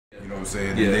know what I'm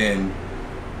saying? Yeah. And then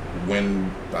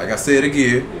when, like I said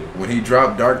again, when he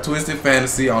dropped Dark Twisted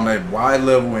Fantasy on that wide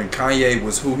level and Kanye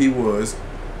was who he was,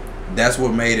 that's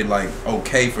what made it like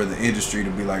okay for the industry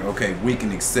to be like, okay, we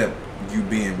can accept you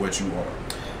being what you are.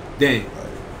 Dang,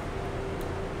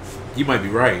 you might be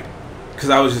right.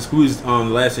 Cause who was on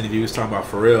the last interview, he was talking about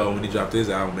Pharrell when he dropped his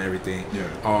album and everything.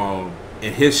 Yeah.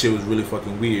 And his shit was really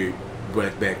fucking weird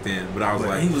back then. But I was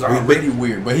like, he was already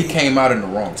weird, but he came out in the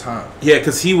wrong time. Yeah,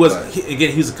 because he was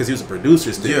he was a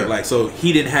producer still. Yeah. Like, so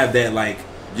he didn't have that like.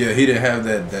 Yeah, he didn't have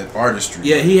that artistry.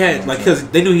 Yeah, he had like, because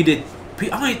they knew he did. I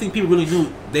don't even think people really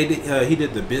knew they did. He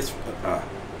did the bits.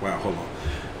 Wow, hold on.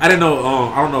 I didn't know.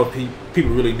 I don't know if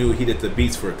people really knew he did the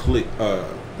beats for Click.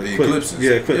 The Eclipses.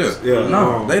 Yeah, Eclipses. Yeah.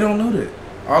 No, they don't know that.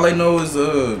 All they know is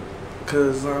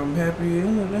cause I'm happy.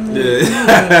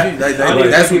 Yeah.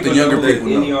 That's what the younger people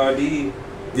know. NERD.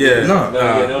 Yeah.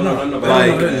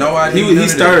 No idea. He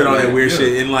started on that weird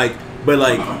shit and like, but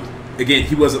like, again,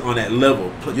 he wasn't on that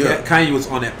level. Yeah. Kanye was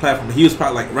on that platform. He was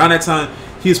probably like around that time.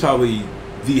 He was probably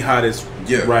the hottest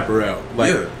rapper out.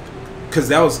 Like, cause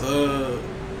that was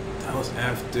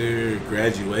after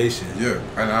graduation. Yeah,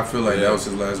 and I feel like that was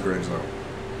his last great song.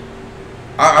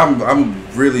 I'm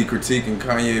really critiquing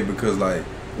Kanye because like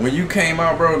when you came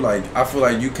out, bro, like I feel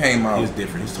like you came out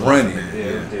different. Running.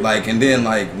 Like, and then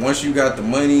like once you got the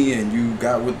money and you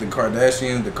got with the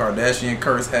Kardashian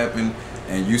curse happened,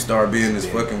 and you start being this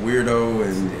fucking weirdo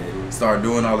and start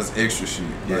doing all this extra shit.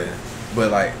 Like,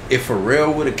 but like if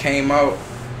Pharrell would have came out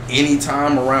any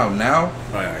time around now,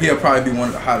 he'll probably be one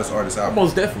of the hottest artists out.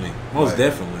 Most definitely.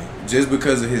 Definitely. Just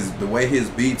because of the way his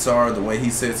beats are, the way he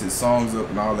sets his songs up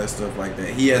and all that stuff like that.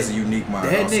 He has a unique mind.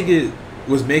 That also. nigga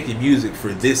was making music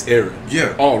for this era.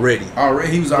 Yeah. Already.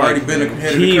 He was already been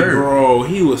ahead of the curve. Bro,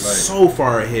 he was so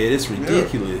far ahead. It's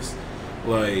ridiculous.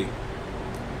 Like,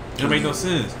 it made no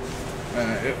sense.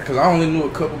 Because I only knew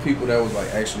a couple people that was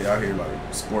like actually out here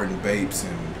like sporting vapes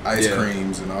and ice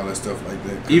creams and all that stuff like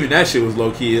that. Even that shit was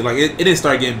low key. Like it didn't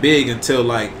start getting big until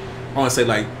like I want to say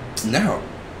like now.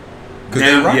 Cause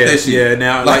they rock that shit. Yeah,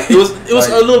 now like it was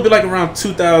a little bit like around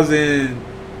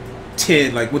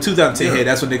 2010. Like when 2010 hit,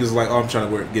 that's when niggas was like, oh, I'm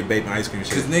trying to get vape and ice cream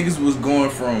shit. Because niggas was going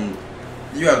from,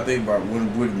 you got to think about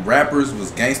when rappers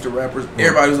was gangster rappers.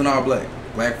 Everybody was in all black.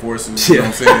 Black forces, you know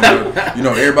what I'm saying? You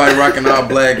know, everybody rocking all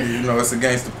black. You know, it's a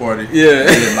gangster party. Yeah.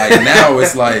 And like now,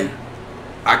 it's like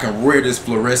I can wear this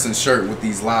fluorescent shirt with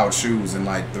these loud shoes, and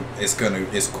like it's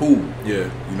cool. Yeah.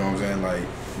 You know what I'm saying? Like,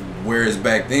 whereas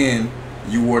back then,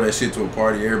 you wore that shit to a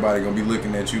party, everybody gonna be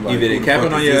looking at you like either they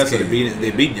capping on your ass or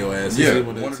they beating your ass. Yeah.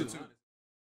 One or two.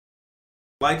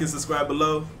 Like and subscribe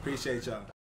below. Appreciate y'all.